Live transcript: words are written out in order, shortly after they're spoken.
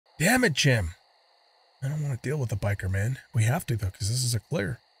Damage him. I don't want to deal with the biker, man. We have to, though, because this is a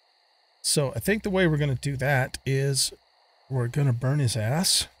clear. So I think the way we're going to do that is we're going to burn his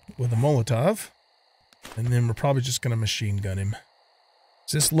ass with a Molotov. And then we're probably just going to machine gun him.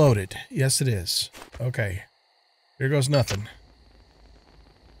 Is this loaded? Yes, it is. Okay. Here goes nothing.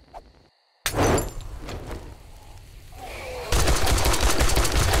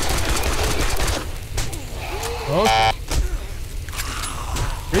 Okay.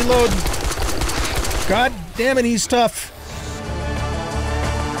 Reload. God damn it, he's tough.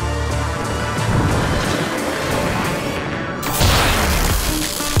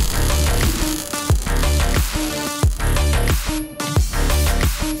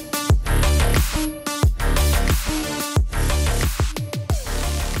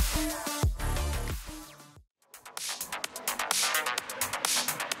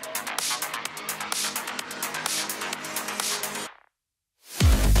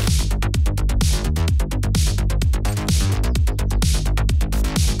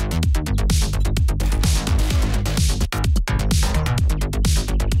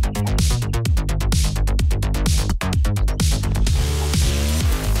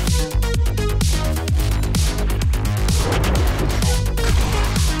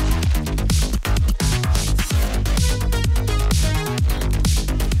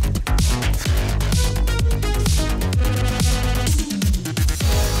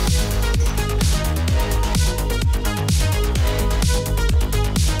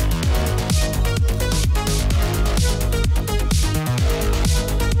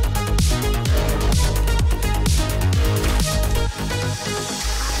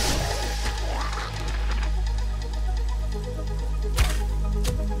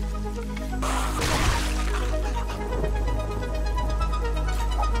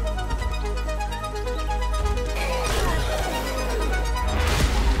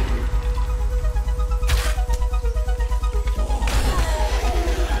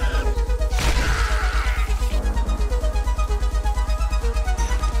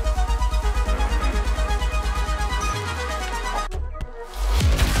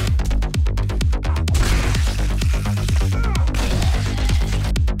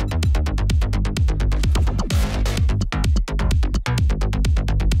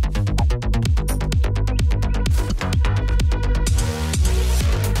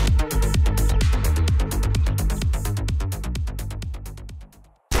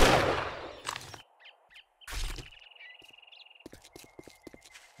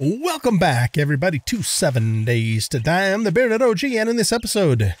 Welcome back, everybody, to 7 Days to Die. I'm the Bearded OG, and in this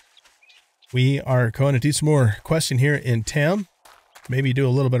episode, we are going to do some more questing here in town. Maybe do a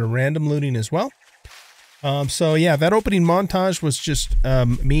little bit of random looting as well. So yeah, that opening montage was just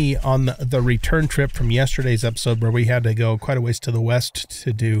me on the return trip from yesterday's episode, where we had to go quite a ways to the west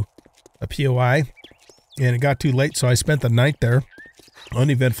to do a POI, and it got too late, so I spent the night there,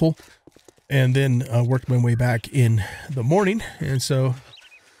 uneventful, and then worked my way back in the morning, and so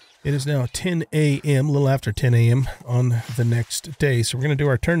it is now 10 a.m., a little after 10 a.m. on the next day. So we're going to do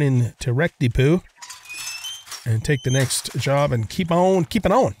our turn in to Wreck Depot and take the next job and keep on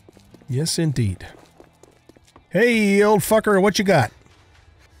keeping on. Yes, indeed. Hey, old fucker, what you got?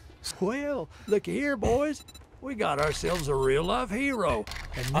 Well, look here, boys. We got ourselves a real-life hero.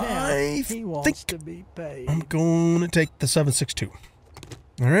 And now he wants to be paid. I'm going to take the 762.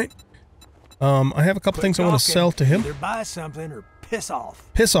 All right. I have a couple things I want to sell to him. Either buy something or piss off.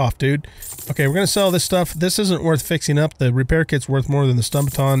 Piss off, dude. Okay, we're going to sell this stuff. This isn't worth fixing up. The repair kit's worth more than the stun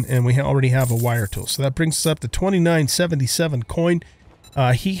baton, and we already have a wire tool. So that brings us up to 2977 coin.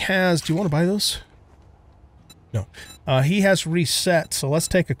 He has... Do you want to buy those? No. He has reset, so let's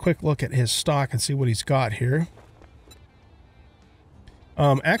take a quick look at his stock and see what he's got here.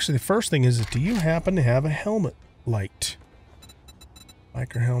 Actually, the first thing is, do you happen to have a helmet light?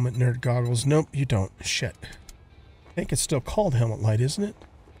 Biker helmet, nerd goggles. Nope, you don't. Shit. I think it's still called helmet light, isn't it?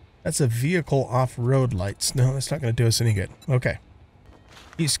 That's a vehicle off-road lights. No, that's not going to do us any good. Okay.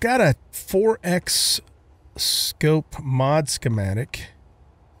 He's got a 4X scope mod schematic.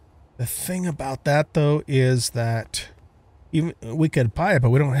 The thing about that, though, is that even we could buy it, but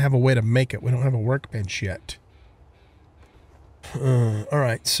we don't have a way to make it. We don't have a workbench yet. All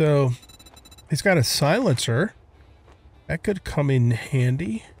right, so he's got a silencer. That could come in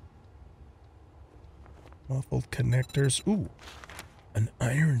handy. Muffled connectors. Ooh, an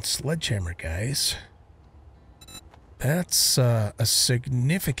iron sledgehammer, guys. That's a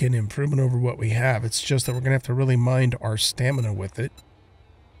significant improvement over what we have. It's just that we're going to have to really mind our stamina with it.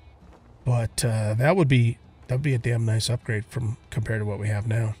 But that would be a damn nice upgrade from compared to what we have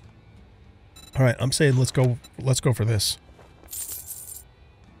now. All right, I'm saying let's go for this.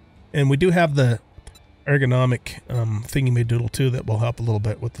 And we do have the ergonomic thingy-me-doodle too that will help a little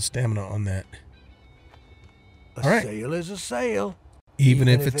bit with the stamina on that. A sale is a sale. Even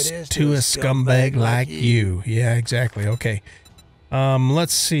if it's to a scumbag like you. Yeah, exactly. Okay.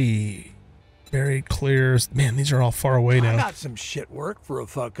 Let's see. Buried clears. Man, these are all far away now. I got some shit work for a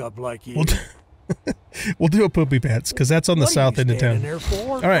fuck up like you. We'll do a poopy pants because that's on the south end of town.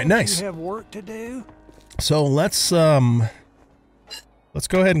 All right, nice. You have work to do. So let's go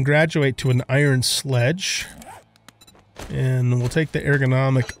ahead and graduate to an iron sledge, and we'll take the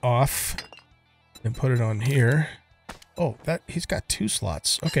ergonomic off and put it on here. Oh, he's got 2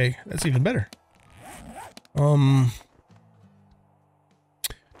 slots. Okay, that's even better.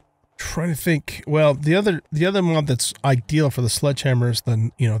 Trying to think. Well, the other mod that's ideal for the sledgehammer is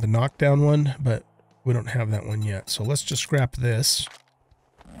the the knockdown one, but we don't have that one yet. So let's just scrap this.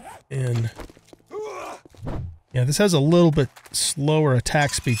 And yeah, this has a little bit slower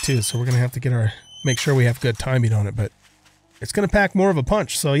attack speed too, so we're gonna have to make sure we have good timing on it, but it's gonna pack more of a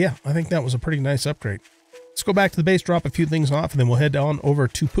punch. So yeah, I think that was a pretty nice upgrade. Let's go back to the base, drop a few things off, and then we'll head on over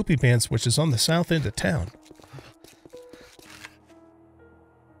to Poopy Pants, which is on the south end of town.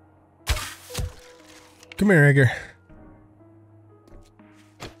 Come here, Edgar.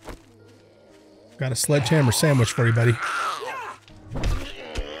 Got a sledgehammer sandwich for you, buddy.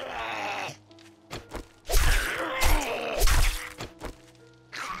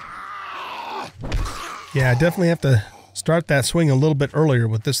 Yeah, I definitely have to start that swing a little bit earlier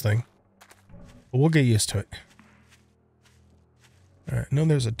with this thing. But we'll get used to it. Alright, I know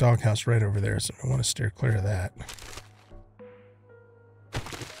there's a doghouse right over there, so I want to steer clear of that.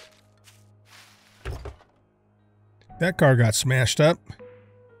 That car got smashed up.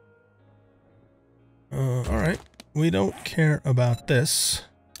 Alright, we don't care about this.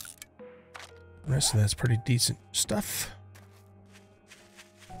 The rest of that's pretty decent stuff.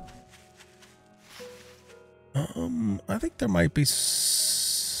 I think there might be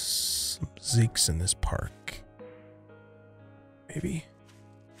some Zeeks in this park. Maybe.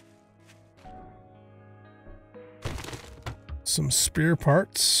 Some spear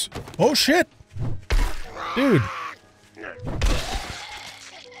parts. Oh shit! Dude!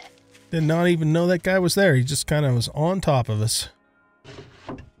 Did not even know that guy was there. He just kind of was on top of us.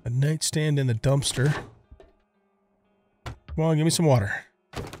 A nightstand in the dumpster. Come on, give me some water.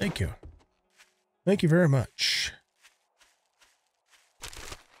 Thank you. Thank you very much.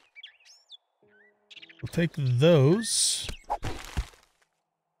 We'll take those.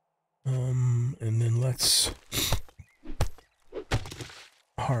 And then let's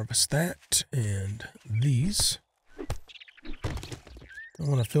harvest that and these. I don't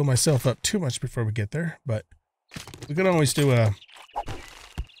want to fill myself up too much before we get there, but we can always do a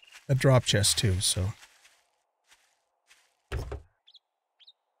drop chest too, so.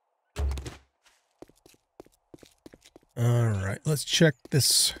 Alright, let's check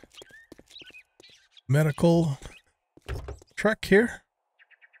this medical truck here.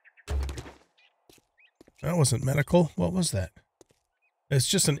 That wasn't medical. What was that? It's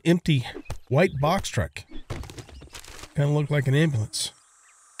just an empty white box truck. Kind of looked like an ambulance.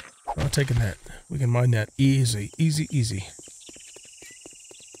 I'm taking that. We can mine that easy, easy, easy.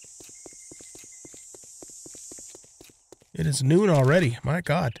 It is noon already. My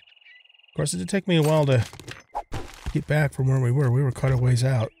God. Of course, it did take me a while to get back from where we were. We were quite a ways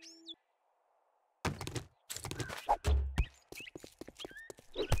out.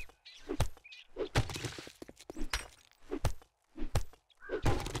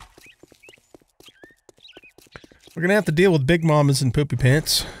 We're gonna have to deal with big mamas and poopy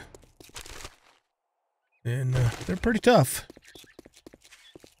pants. And they're pretty tough.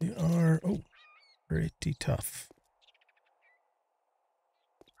 They are, oh, pretty tough.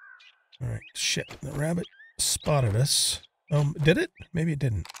 Alright, shit. The rabbit spotted us. Did it? Maybe it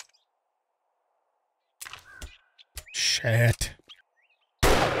didn't. Shit.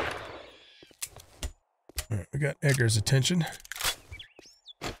 Alright, we got Edgar's attention.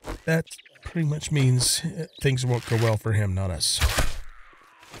 That pretty much means things won't go well for him, not us.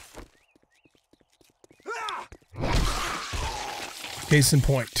 Case in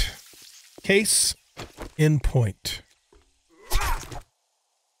point. Case in point.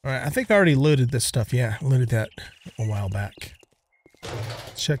 Alright, I think I already looted this stuff. Yeah, I looted that a while back.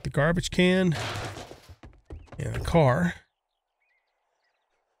 Let's check the garbage can. And the car.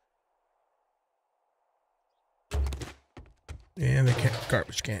 And the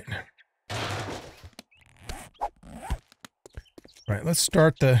garbage can. Alright, let's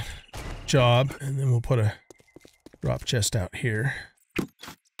start the job, and then we'll put a drop chest out here.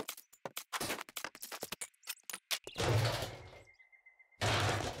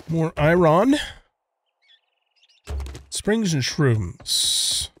 More iron. Springs and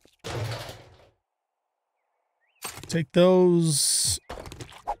shrooms. Take those.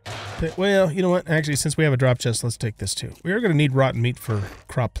 Well, you know what? Actually, since we have a drop chest, let's take this too. We are going to need rotten meat for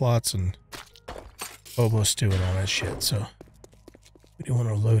crop plots and oboe stew and all that shit, so we do want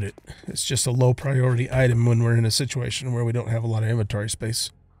to load it. It's just a low priority item when we're in a situation where we don't have a lot of inventory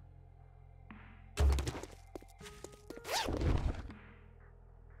space.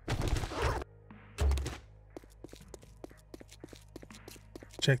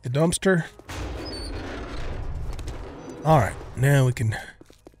 Check the dumpster. Alright, now we can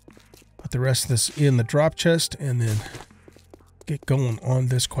put the rest of this in the drop chest and then get going on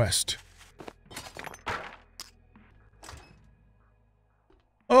this quest.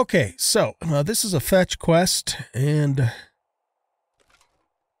 Okay, so this is a fetch quest, and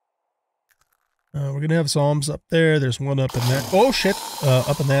we're going to have Psalms up there. There's one up in that. Oh, shit.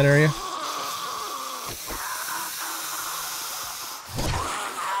 Up in that area.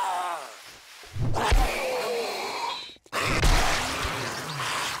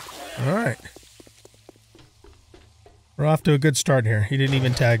 All right. We're off to a good start here. He didn't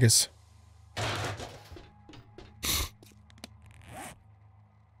even tag us.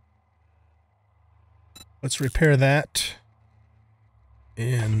 Let's repair that.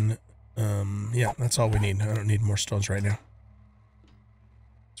 And, yeah, that's all we need. I don't need more stones right now.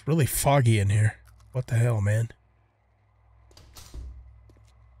 It's really foggy in here. What the hell, man?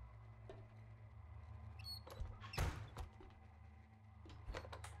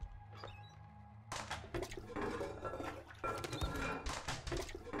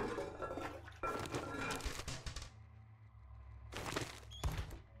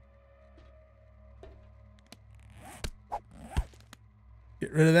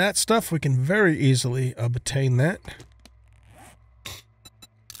 Get rid of that stuff. We can very easily obtain that.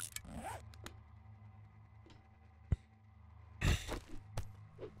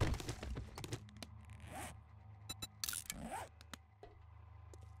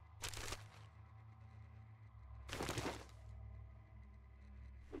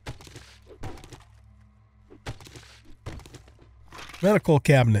 Medical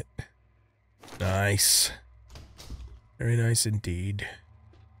cabinet. Nice. Very nice indeed.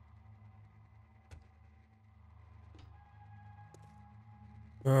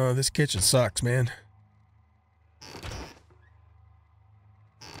 This kitchen sucks, man.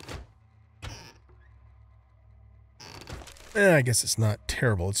 I guess it's not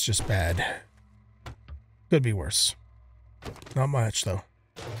terrible. It's just bad. Could be worse. Not much, though.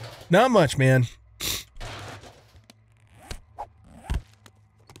 Not much, man. Let's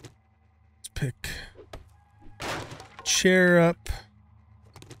pick chair up.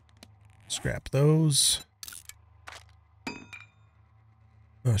 Scrap those.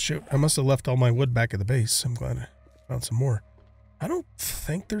 Oh, shoot. I must have left all my wood back at the base. I'm glad I found some more. I don't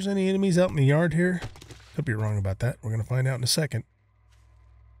think there's any enemies out in the yard here. Could be wrong about that. We're going to find out in a second.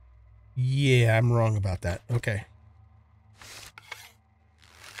 Yeah, I'm wrong about that. Okay.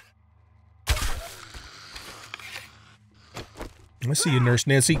 I see you, Nurse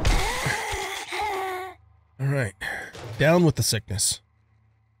Nancy. All right. Down with the sickness.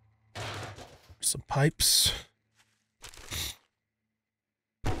 Some pipes.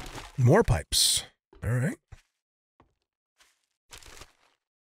 More pipes. All right.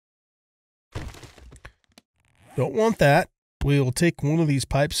 Don't want that. We'll take one of these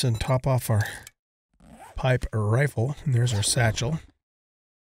pipes and top off our pipe rifle. And there's our satchel.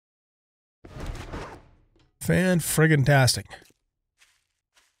 Fan-friggin-tastic.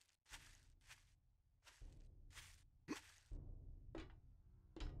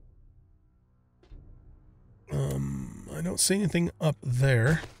 I don't see anything up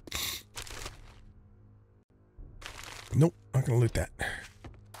there. Nope, not gonna loot that.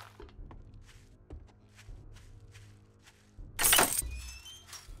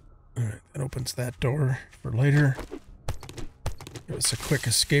 Alright, that opens that door for later. Give us a quick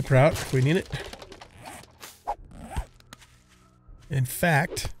escape route if we need it. In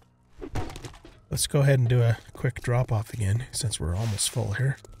fact, let's go ahead and do a quick drop off again, since we're almost full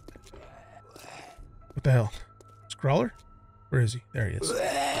here. What the hell? Scrawler? Where is he? There he is.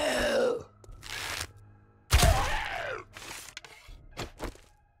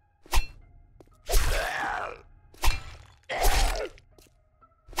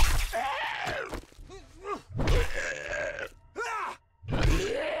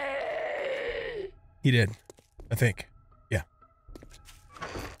 He did, I think. Yeah.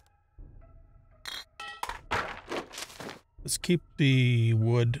 Let's keep the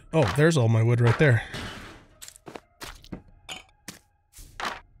wood. Oh, there's all my wood right there.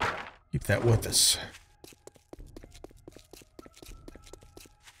 keep that with us.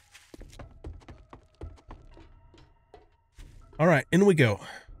 All right, in we go.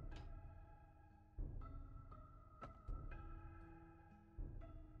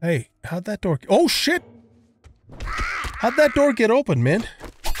 Hey, how'd that door... Oh, shit! How'd that door get open, man?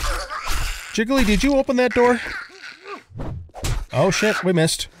 Jiggly, did you open that door? Oh, shit, we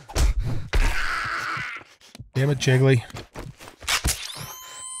missed. Damn it, Jiggly.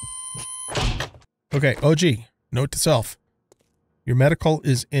 Okay, OG, note to self. Your medical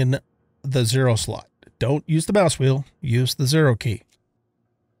is in the 0 slot. Don't use the mouse wheel, use the 0 key.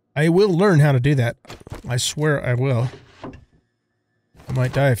 I will learn how to do that. I swear I will. I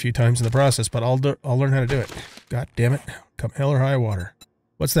might die a few times in the process, but I'll learn how to do it. God damn it. Come hell or high water.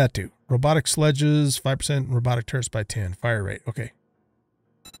 What's that do? Robotic sledges, 5%, robotic turrets by 10. Fire rate, okay.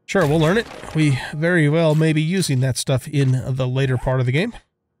 Sure, we'll learn it. We very well may be using that stuff in the later part of the game.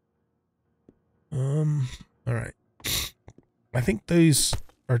 Alright. I think these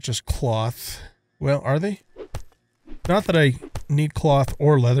are just cloth. Well, are they? Not that I need cloth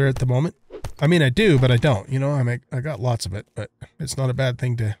or leather at the moment. I mean, I do, but I don't. You know, I got lots of it, but it's not a bad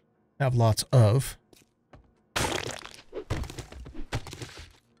thing to have lots of.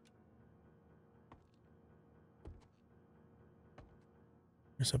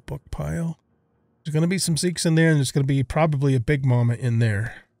 There's a book pile. There's going to be some Zeeks in there, and there's going to be probably a Big Mama in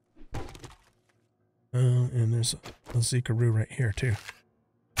there. And there's a Zeekaroo right here, too.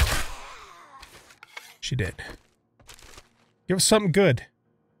 She did. Give us something good.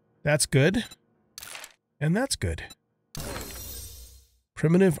 That's good. And that's good.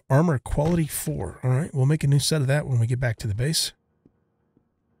 Primitive armor quality 4. Alright, we'll make a new set of that when we get back to the base.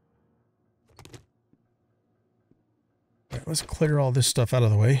 Alright, let's clear all this stuff out of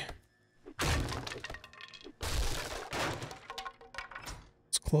the way.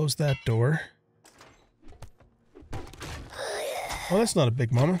 Let's close that door. Oh, that's not a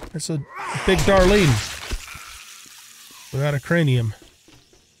Big Mama. That's a Big Darlene. Without a cranium.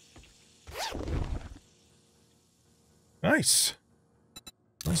 Nice.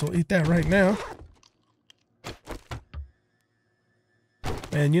 Might as well eat that right now.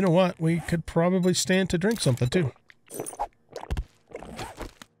 And you know what? We could probably stand to drink something too.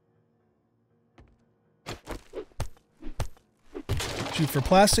 Get you for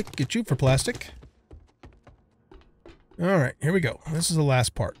plastic. Get you for plastic. Alright, here we go. This is the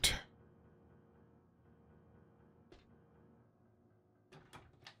last part.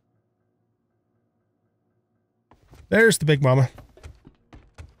 There's the Big Mama.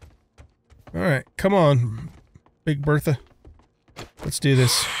 Alright, come on, Big Bertha. Let's do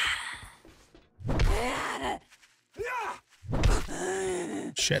this.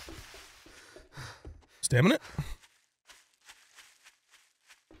 Shit. Stamina?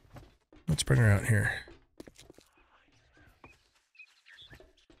 Let's bring her out here.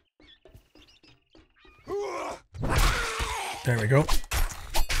 There we go.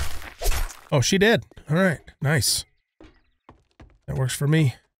 Oh, she did. All right. Nice. That works for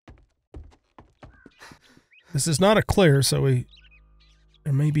me. This is not a clear, so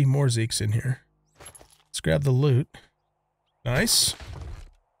there may be more Zeeks in here. Let's grab the loot. Nice.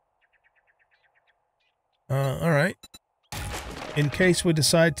 All right. In case we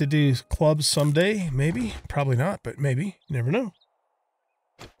decide to do clubs someday, maybe. Probably not, but maybe. You never know.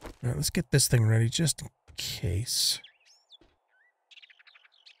 All right, let's get this thing ready just in case.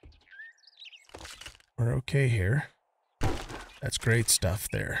 We're okay here. That's great stuff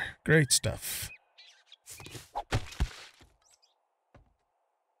there. Great stuff.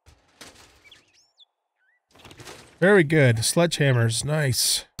 Very good. Sledgehammers.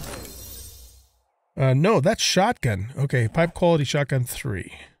 Nice. No, that's shotgun. Okay, pipe quality shotgun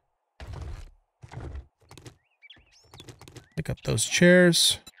 3. Pick up those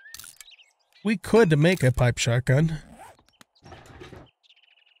chairs. We could make a pipe shotgun.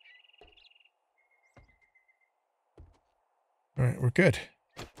 Alright, we're good.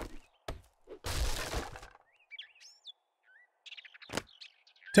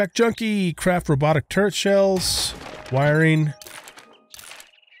 Tech Junkie, craft robotic turret shells, wiring,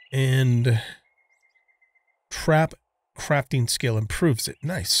 and trap crafting skill improves it.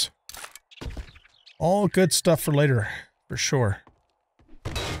 Nice. All good stuff for later, for sure.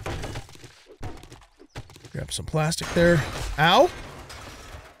 Grab some plastic there. Ow!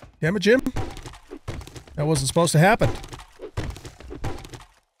 Damn it, Jim. That wasn't supposed to happen.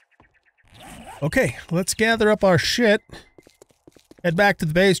 Okay, let's gather up our shit. Head back to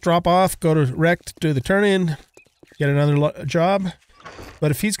the base, drop off, go to Rect, do the turn-in, get another job,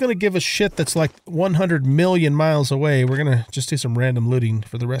 But if he's going to give us shit that's like 100 million miles away, we're going to just do some random looting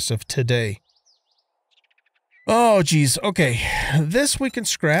for the rest of today. Oh, geez. Okay. This we can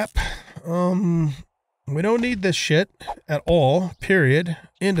scrap. We don't need this shit at all. Period.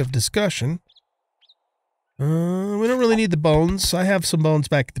 End of discussion. We don't really need the bones. I have some bones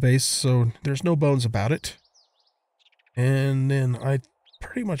back at the base, so there's no bones about it. And then I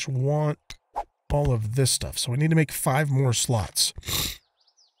pretty much want all of this stuff. So we need to make 5 more slots.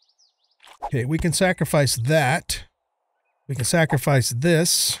 Okay, we can sacrifice that. We can sacrifice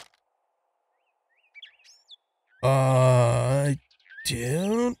this. I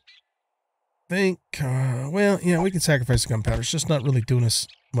don't think... well, yeah, we can sacrifice the gunpowder. It's just not really doing us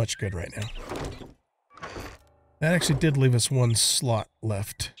much good right now. That actually did leave us 1 slot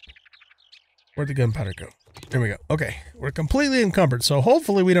left. Where'd the gunpowder go? There we go. Okay, we're completely encumbered, so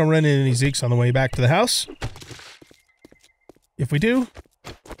hopefully we don't run into any Zeeks on the way back to the house. If we do,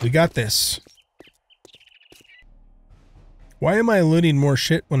 we got this. Why am I looting more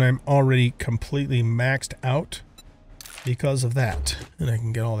shit when I'm already completely maxed out? Because of that. And I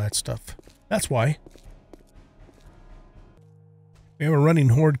can get all that stuff. That's why. We have a running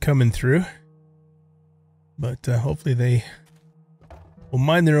horde coming through. But hopefully they will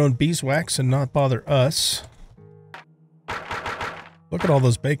mind their own beeswax and not bother us. Look at all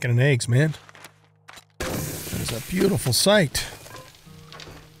those bacon and eggs, man. It's a beautiful sight.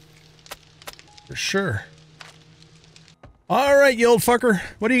 For sure. All right, you old fucker.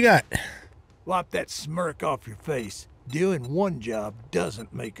 What do you got? Wipe that smirk off your face. Doing one job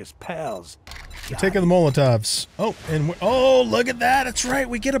doesn't make us pals. We're taking the Molotovs. Oh, and oh, look at that. That's right.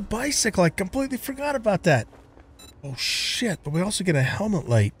 We get a bicycle. I completely forgot about that. Oh, shit. But we also get a helmet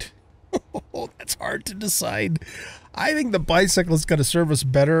light. Oh, that's hard to decide. I think the bicycle is going to serve us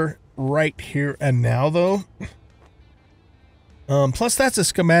better right here and now, though. Plus, that's a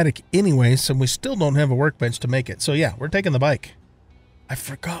schematic anyway, so we still don't have a workbench to make it. So, yeah, we're taking the bike. I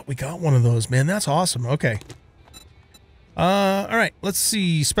forgot we got one of those, man. That's awesome. Okay. All right. Let's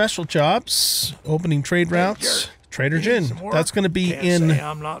see. Special jobs. Opening trade routes. Trader Jin. That's going to be in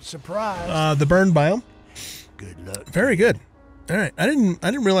I'm not surprised. the burn biome. Good luck. Very good. All right. I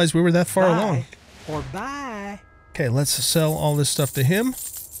didn't realize we were that far along. Or bye. Okay, let's sell all this stuff to him.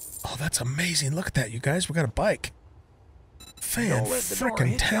 Oh, that's amazing. Look at that, you guys. We got a bike.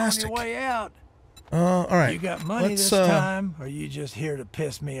 Fan-frickin-tastic. All right. You got money this time, or you just here to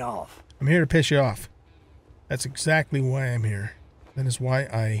piss me off? I'm here to piss you off. That's exactly why I'm here. That is why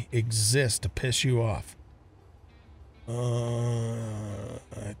I exist, to piss you off.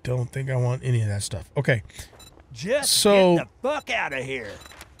 I don't think I want any of that stuff. Okay. Just get the fuck out of here.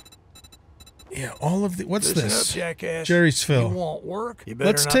 Yeah, all of the... What's Listen this? up, jackass. Jerry's fill. You want work? You better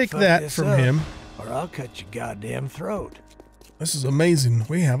Let's not take fuck that this from up, him. or I'll cut your goddamn throat. This is amazing.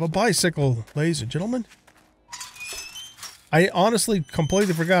 We have a bicycle, ladies and gentlemen. I honestly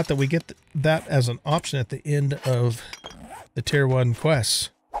completely forgot that we get that as an option at the end of the Tier 1 quests.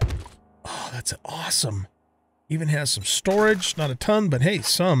 Oh, that's awesome. Even has some storage. Not a ton, but hey,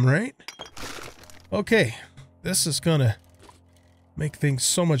 some, right? Okay. This is gonna make things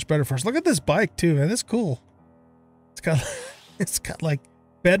so much better for us. Look at this bike, too, man. That's cool. It's got like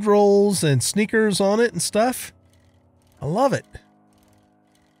bedrolls and sneakers on it and stuff. I love it.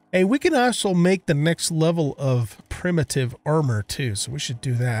 Hey, we can also make the next level of primitive armor too, so we should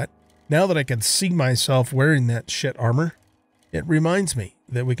do that. Now that I can see myself wearing that shit armor, it reminds me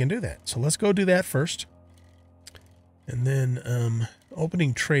that we can do that. So let's go do that first. And then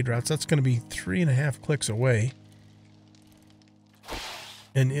opening trade routes, that's going to be 3.5 clicks away.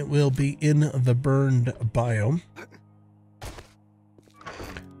 And it will be in the burned biome.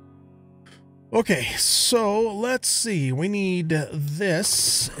 Okay, so let's see. We need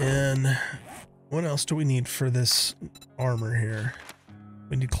this, and what else do we need for this armor here?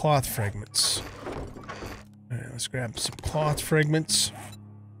 We need cloth fragments. All right, let's grab some cloth fragments.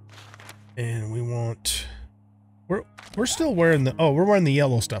 And we want... We're still wearing the... Oh, we're wearing the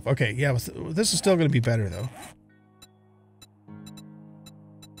yellow stuff. Okay, yeah, this is still going to be better, though.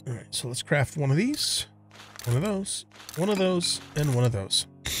 All right, so let's craft one of these, one of those, one of those, and one of those.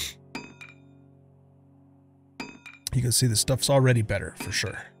 You can see the stuff's already better, for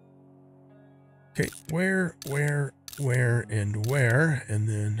sure. Okay, where, and where, and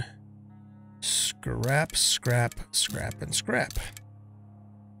then scrap, scrap, scrap, and scrap.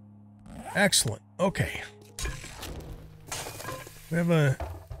 Excellent. Okay. We have a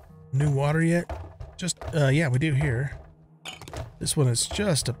new water yet? Just, yeah, we do here. This one is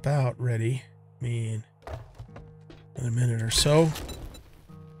just about ready. I mean, in a minute or so.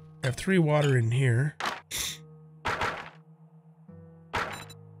 I have 3 water in here.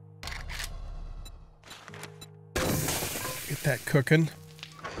 Get that cooking.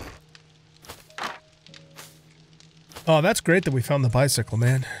 Oh, that's great that we found the bicycle,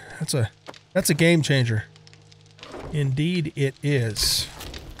 man. That's a game changer. Indeed it is.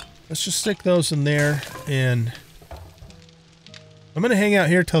 Let's just stick those in there, and I'm going to hang out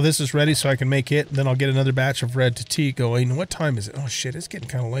here till this is ready so I can make it, and then I'll get another batch of red to tea going. What time is it? Oh shit, it's getting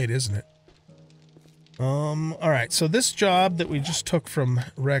kind of late, isn't it? Alright, so this job that we just took from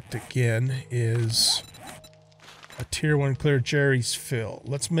Wrecked again is a tier 1 clear Jerry's Fill.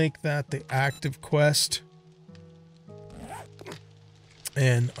 Let's make that the active quest.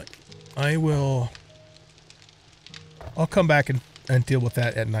 And I'll come back and deal with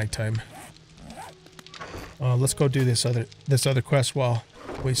that at nighttime. Let's go do this other quest while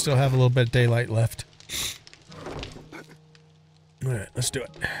we still have a little bit of daylight left. Alright, let's do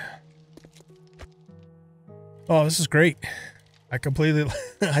it. Oh, this is great. I completely...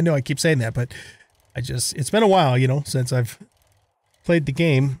 I know I keep saying that, but it's been a while, you know, since I've played the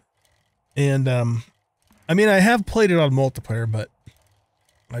game. And, I mean, I have played it on multiplayer, but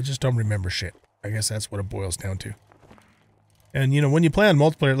I just don't remember shit. I guess that's what it boils down to. And, you know, when you play on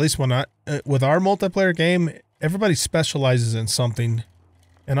multiplayer, at least with our multiplayer game, everybody specializes in something.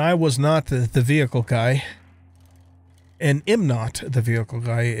 And I was not the vehicle guy. And am not the vehicle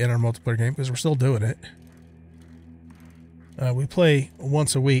guy in our multiplayer game, because we're still doing it. We play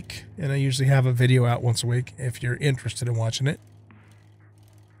once a week, and I usually have a video out once a week if you're interested in watching it.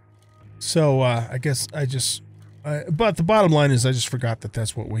 So, I guess but the bottom line is I just forgot that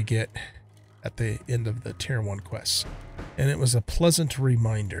that's what we get at the end of the Tier 1 quests. And it was a pleasant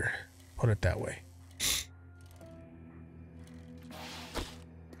reminder, put it that way.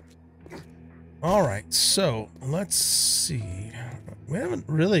 Alright, so let's see. We haven't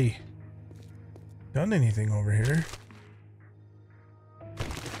really done anything over here.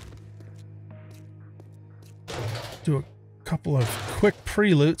 Do a couple of quick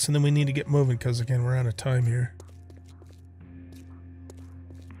pre-loots, and then we need to get moving because, again, we're out of time here.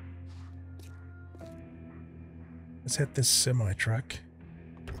 Let's hit this semi-truck.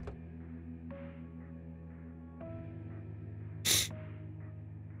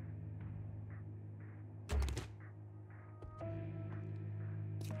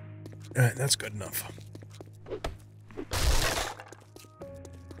 Alright, that's good enough.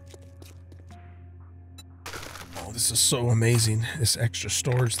 Oh, this is so amazing, this extra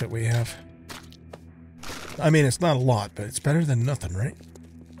storage that we have. I mean, it's not a lot, but it's better than nothing, right?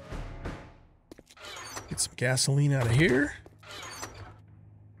 Get some gasoline out of here.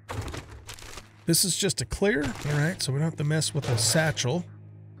 This is just a clear, alright, so we don't have to mess with a satchel.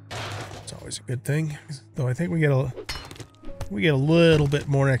 It's always a good thing. Though I think we get a little bit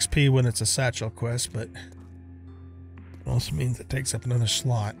more XP when it's a satchel quest, but it also means it takes up another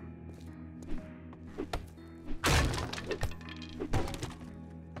slot.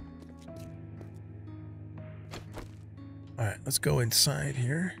 Alright, let's go inside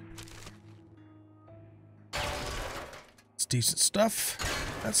here. It's decent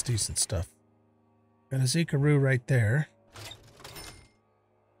stuff. That's decent stuff. Got a Zekaroo right there.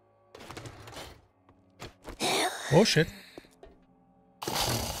 Oh shit.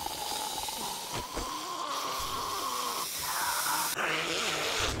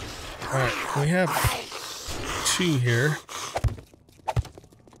 Alright, we have 2 here.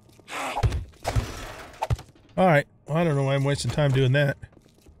 Alright, well, I don't know why I'm wasting time doing that.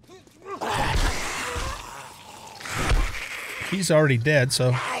 He's already dead,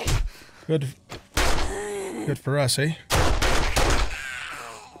 so good for us, eh?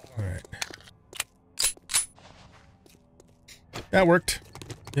 Alright. That worked.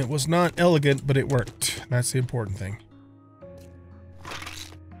 It was not elegant, but it worked. That's the important thing.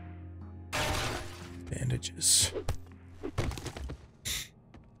 Bandages.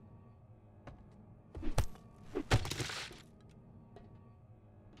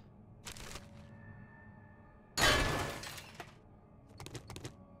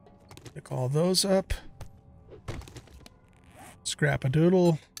 Pick all those up. Scrap a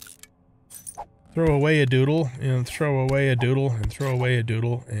doodle. Throw away a doodle, and throw away a doodle, and throw away a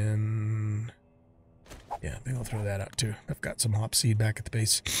doodle, and yeah, I think I'll throw that out too. I've got some hop seed back at the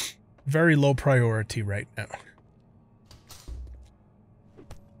base. Very low priority right now.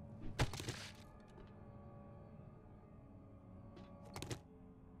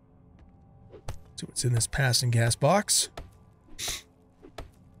 See what's in this passing gas box.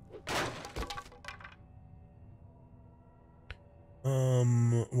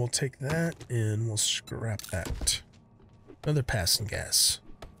 We'll take that and we'll scrap that. Another passing gas.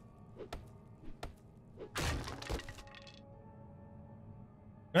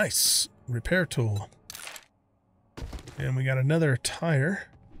 Nice. Repair tool. And we got another tire.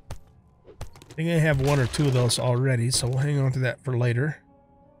 I think I have one or two of those already, so we'll hang on to that for later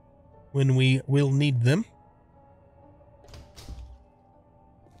when we will need them.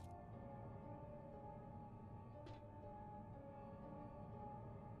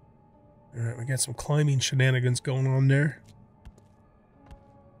 All right, we got some climbing shenanigans going on there.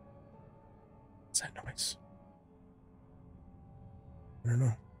 What's that noise? I don't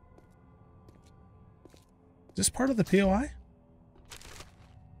know. Is this part of the POI?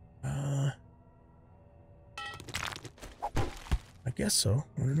 I guess so.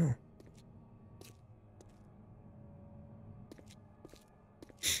 I don't know.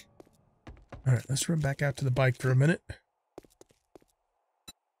 All right, let's run back out to the bike for a minute.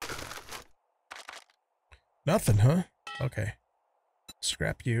 Nothing, huh? Okay.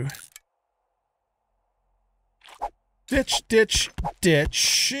 Scrap you. Ditch, ditch,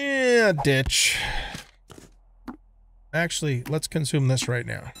 ditch. Yeah, ditch. Actually, let's consume this right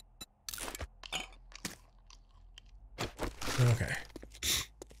now. Okay.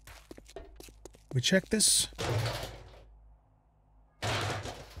 We check this.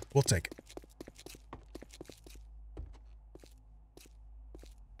 We'll take it.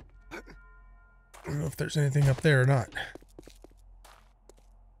 I don't know if there's anything up there or not.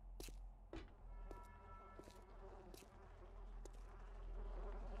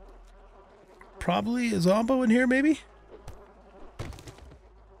 Probably a zombo in here, maybe?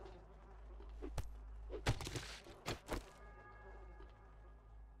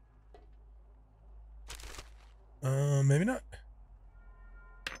 Maybe not.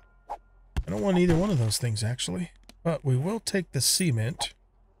 I don't want either one of those things, actually. But we will take the cement.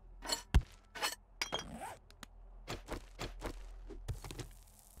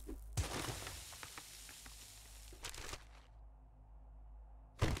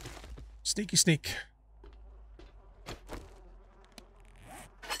 Sneaky sneak.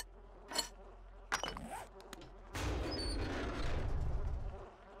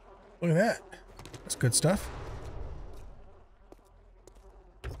 Look at that. That's good stuff.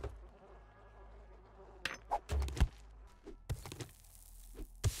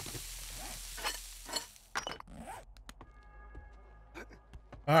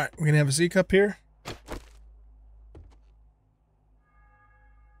 All right, we're going to have a Z cup here.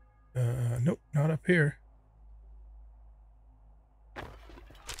 Nope, not up here.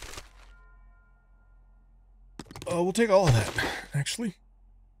 Oh, we'll take all of that, actually.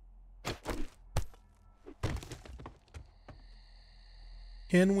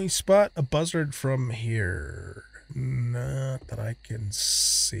 Can we spot a buzzard from here? Not that I can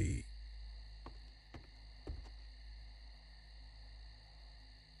see.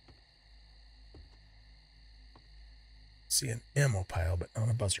 See an ammo pile, but not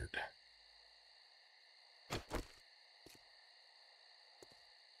a buzzard.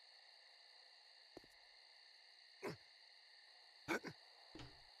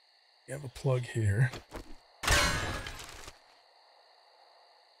 You have a plug here.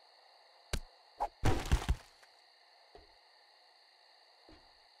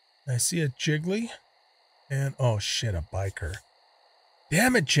 I see a jiggly and oh shit, a biker.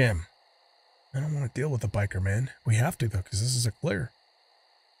 Damn it, Jim. I don't want to deal with a biker, man. We have to, though, because this is a clear.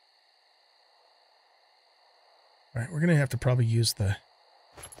 All right, we're going to have to probably use the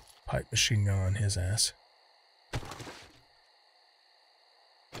pipe machine gun on his ass.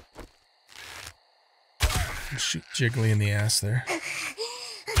 Shoot Jiggly in the ass there.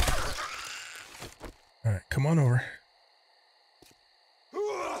 All right, come on over.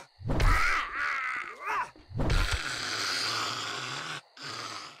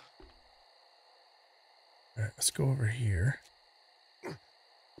 Alright, let's go over here.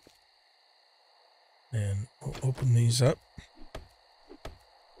 And we'll open these up.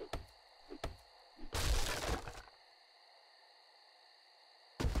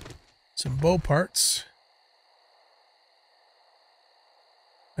 Some bow parts.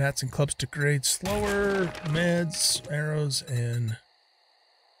 Bats and clubs degrade slower. Meds, arrows, and...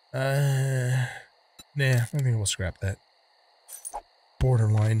 nah, I think we'll scrap that.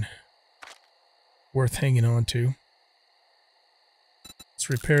 Borderline. Worth hanging on to. Let's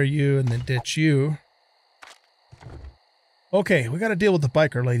repair you and then ditch you. Okay, we got to deal with the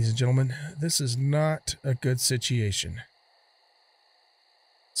biker, ladies and gentlemen. This is not a good situation.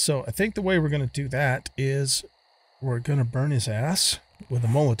 So I think the way we're going to do that is we're going to burn his ass with a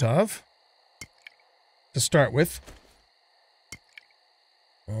Molotov to start with.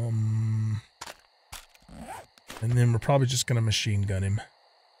 And then we're probably just going to machine gun him.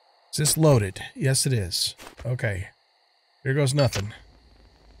 Is this loaded? Yes, it is. Okay. Here goes nothing.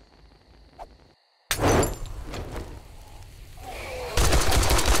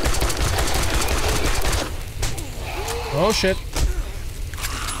 Oh, shit.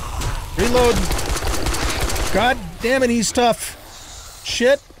 Reload. God damn it, he's tough.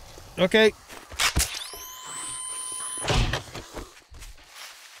 Shit. Okay.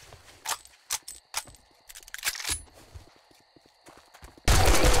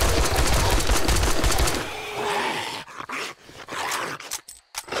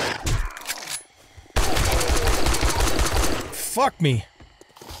 Fuck me.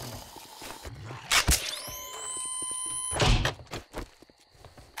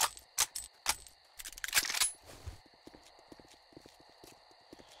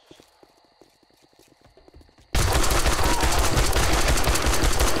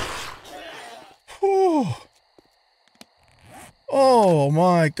 Oh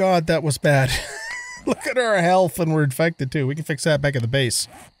my god, that was bad. Look at our health and we're infected too. We can fix that back at the base.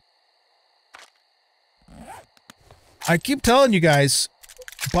 I keep telling you guys,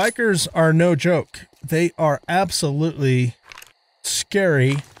 bikers are no joke. They are absolutely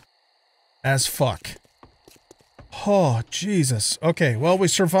scary as fuck. Oh, Jesus. Okay, well, we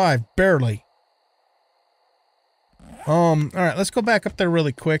survived. Barely. Alright, let's go back up there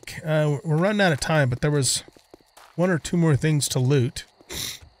really quick. We're running out of time, but there was one or two more things to loot.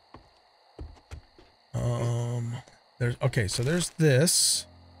 Okay, so there's this.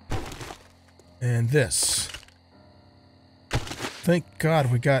 And this. Thank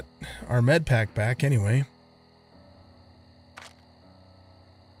God we got our med pack back anyway.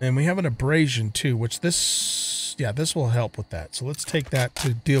 And we have an abrasion too, which this, yeah, this will help with that. So let's take that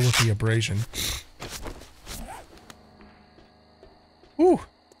to deal with the abrasion. Ooh,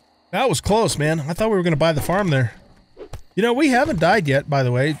 that was close, man. I thought we were going to buy the farm there. You know, we haven't died yet, by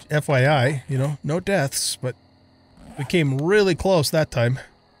the way, FYI. You know, no deaths, but we came really close that time.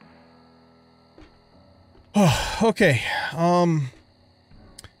 Oh, okay.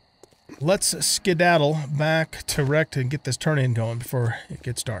 Let's skedaddle back to Rect and get this turn-in going before it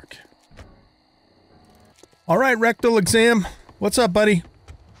gets dark. All right, rectal exam. What's up, buddy?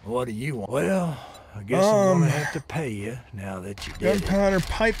 What do you want? Well, I guess I'm gonna have to pay you now that you did it. Gunpowder,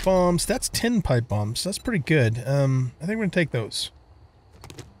 pipe bombs. That's 10 pipe bombs. That's pretty good. I think we're gonna take those.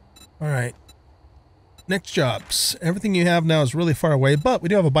 All right. Next jobs. Everything you have now is really far away, but we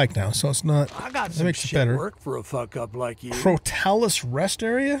do have a bike now, so it's not. I got that some makes it shit better. work for a fuck up like you. Crotalus rest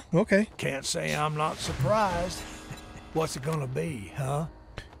area? Okay. Can't say I'm not surprised. What's it gonna be, huh?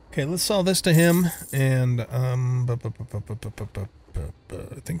 Okay, let's sell this to him, and I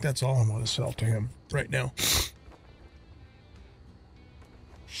think that's all I want to sell to him right now.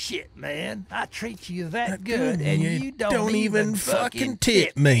 Shit, man. I treat you that good, and you don't even fucking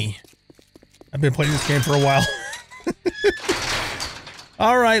tip me. I've been playing this game for a while.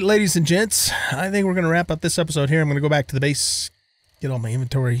 All right, ladies and gents, I think we're going to wrap up this episode here. I'm going to go back to the base, get all my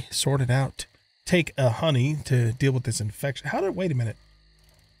inventory sorted out, take a honey to deal with this infection. Wait a minute.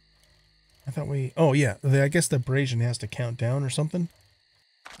 I thought oh yeah, I guess the abrasion has to count down or something.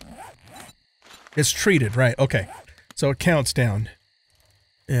 It's treated, right? Okay. So it counts down.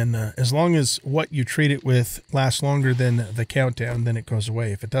 And as long as what you treat it with lasts longer than the countdown, then it goes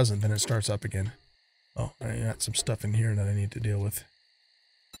away. If it doesn't, then it starts up again. Oh, I got some stuff in here that I need to deal with.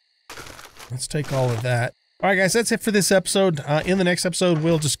 Let's take all of that. All right, guys, that's it for this episode. In the next episode,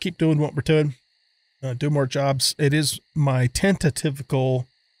 we'll just keep doing what we're doing. Do more jobs. It is my tentative goal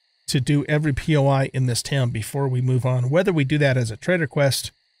to do every POI in this town before we move on. Whether we do that as a trader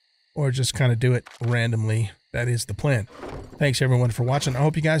quest or just kind of do it randomly, that is the plan. Thanks everyone for watching. I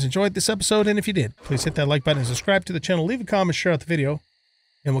hope you guys enjoyed this episode, and if you did, please hit that like button and subscribe to the channel. Leave a comment, share out the video,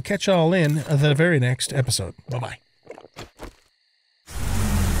 and we'll catch y'all in the very next episode. Bye-bye.